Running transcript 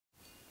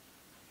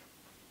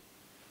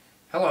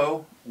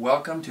Hello,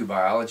 welcome to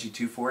Biology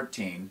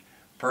 214,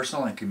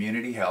 Personal and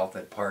Community Health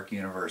at Park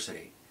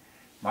University.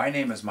 My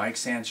name is Mike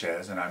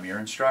Sanchez and I'm your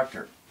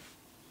instructor.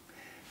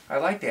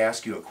 I'd like to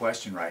ask you a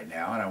question right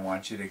now and I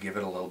want you to give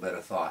it a little bit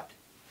of thought.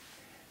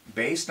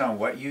 Based on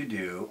what you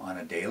do on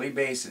a daily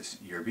basis,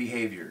 your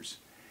behaviors,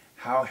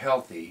 how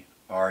healthy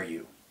are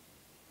you?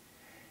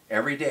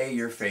 Every day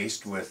you're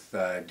faced with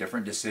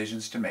different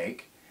decisions to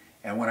make.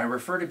 And when I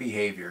refer to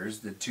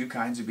behaviors, the two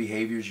kinds of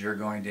behaviors you're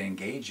going to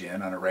engage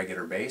in on a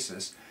regular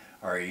basis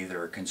are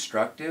either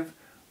constructive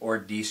or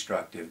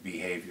destructive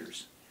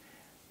behaviors.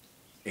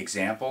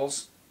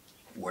 Examples: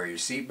 wear your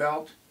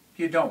seatbelt,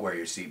 you don't wear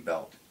your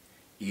seatbelt.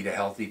 Eat a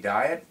healthy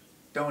diet,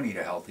 don't eat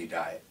a healthy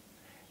diet.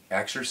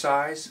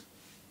 Exercise,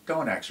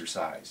 don't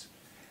exercise.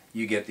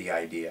 You get the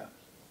idea.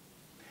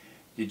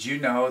 Did you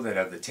know that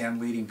of the 10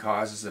 leading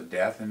causes of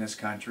death in this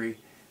country,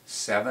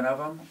 7 of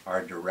them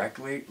are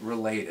directly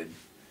related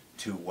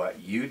to what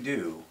you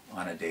do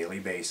on a daily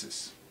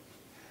basis?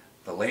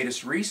 The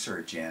latest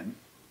research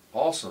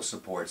also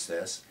supports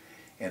this,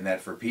 in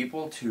that for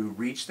people to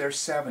reach their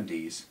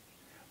 70s,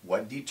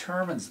 what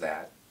determines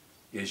that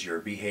is your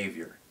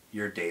behavior,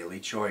 your daily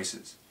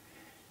choices.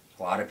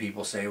 A lot of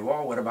people say,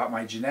 well, what about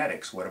my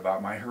genetics? What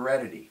about my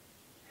heredity?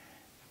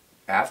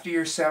 After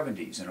your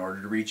 70s, in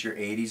order to reach your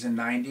 80s and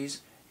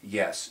 90s,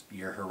 yes,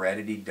 your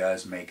heredity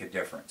does make a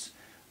difference.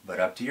 But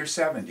up to your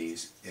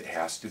 70s, it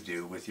has to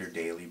do with your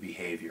daily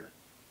behavior.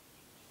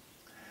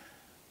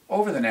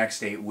 Over the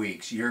next 8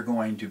 weeks, you're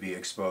going to be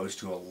exposed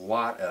to a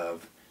lot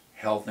of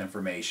health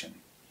information.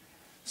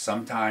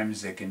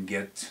 Sometimes it can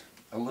get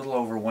a little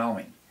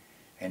overwhelming,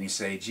 and you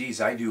say, geez,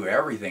 I do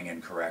everything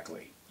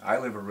incorrectly. I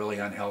live a really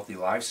unhealthy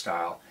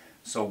lifestyle,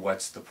 so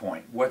what's the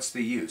point? What's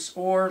the use?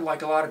 Or,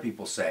 like a lot of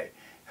people say,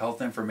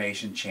 health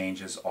information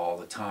changes all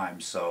the time,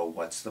 so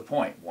what's the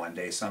point? One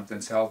day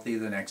something's healthy,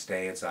 the next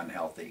day it's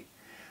unhealthy.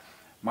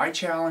 My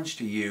challenge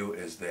to you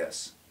is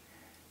this: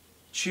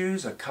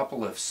 choose a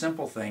couple of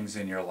simple things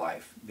in your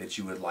life that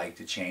you would like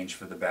to change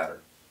for the better.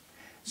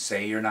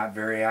 Say you're not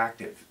very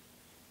active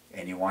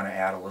and you want to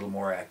add a little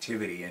more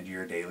activity into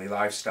your daily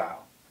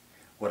lifestyle.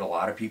 What a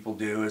lot of people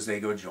do is they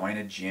go join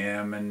a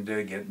gym and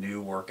get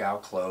new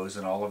workout clothes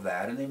and all of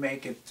that, and they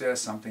make it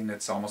something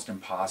that's almost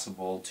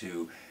impossible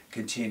to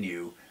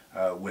continue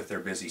with their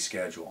busy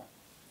schedule.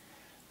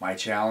 My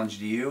challenge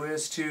to you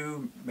is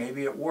to,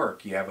 maybe at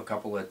work, you have a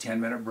couple of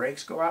 10-minute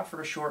breaks, go out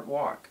for a short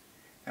walk.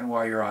 And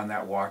while you're on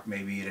that walk,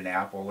 maybe eat an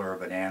apple or a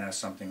banana,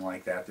 something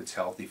like that that's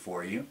healthy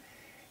for you.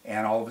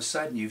 And all of a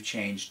sudden you've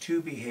changed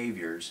 2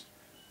 behaviors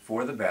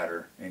for the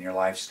better in your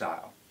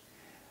lifestyle.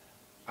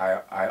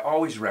 I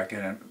always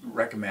recommend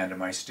to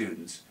my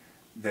students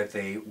that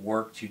they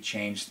work to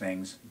change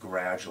things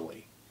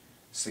gradually.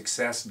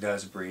 Success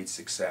does breed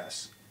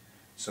success.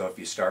 So if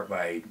you start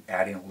by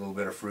adding a little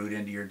bit of fruit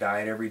into your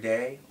diet every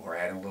day, or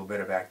adding a little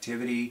bit of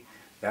activity,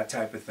 that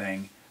type of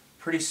thing,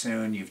 pretty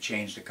soon you've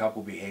changed a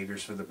couple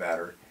behaviors for the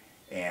better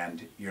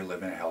and you're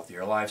living a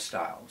healthier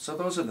lifestyle. So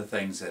those are the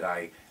things that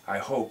I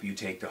hope you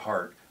take to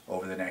heart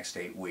over the next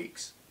 8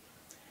 weeks.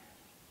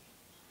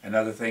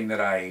 Another thing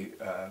that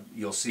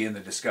you'll see in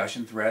the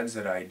discussion threads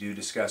that I do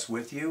discuss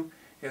with you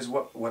is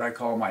what I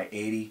call my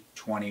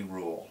 80-20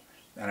 rule.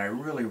 And I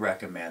really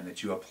recommend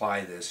that you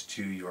apply this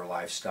to your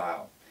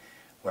lifestyle.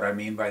 What I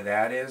mean by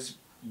that is,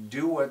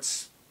 do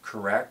what's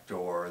correct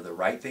or the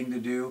right thing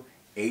to do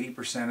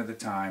 80% of the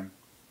time,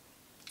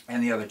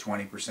 and the other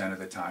 20% of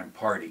the time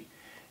party.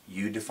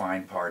 You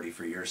define party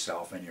for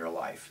yourself and your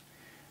life.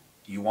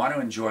 You want to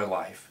enjoy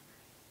life,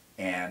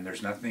 and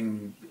there's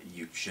nothing,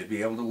 you should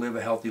be able to live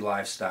a healthy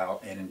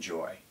lifestyle and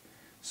enjoy.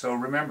 So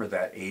remember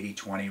that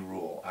 80-20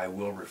 rule. I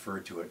will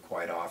refer to it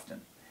quite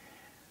often.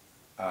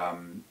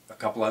 A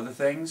couple other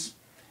things.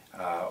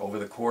 Over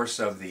the course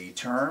of the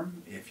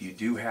term, if you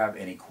do have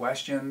any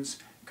questions,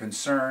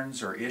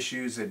 concerns, or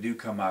issues that do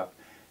come up,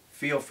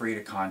 feel free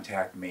to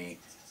contact me.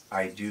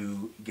 I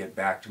do get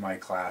back to my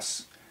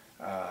class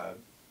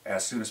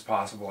as soon as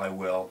possible. I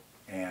will,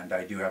 and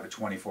I do have a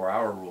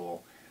 24-hour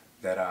rule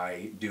that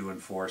I do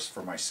enforce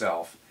for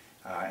myself,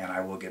 and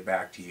I will get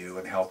back to you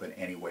and help in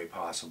any way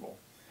possible.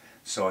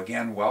 So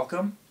again,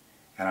 welcome,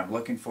 and I'm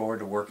looking forward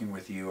to working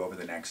with you over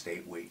the next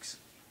 8 weeks.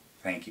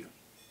 Thank you.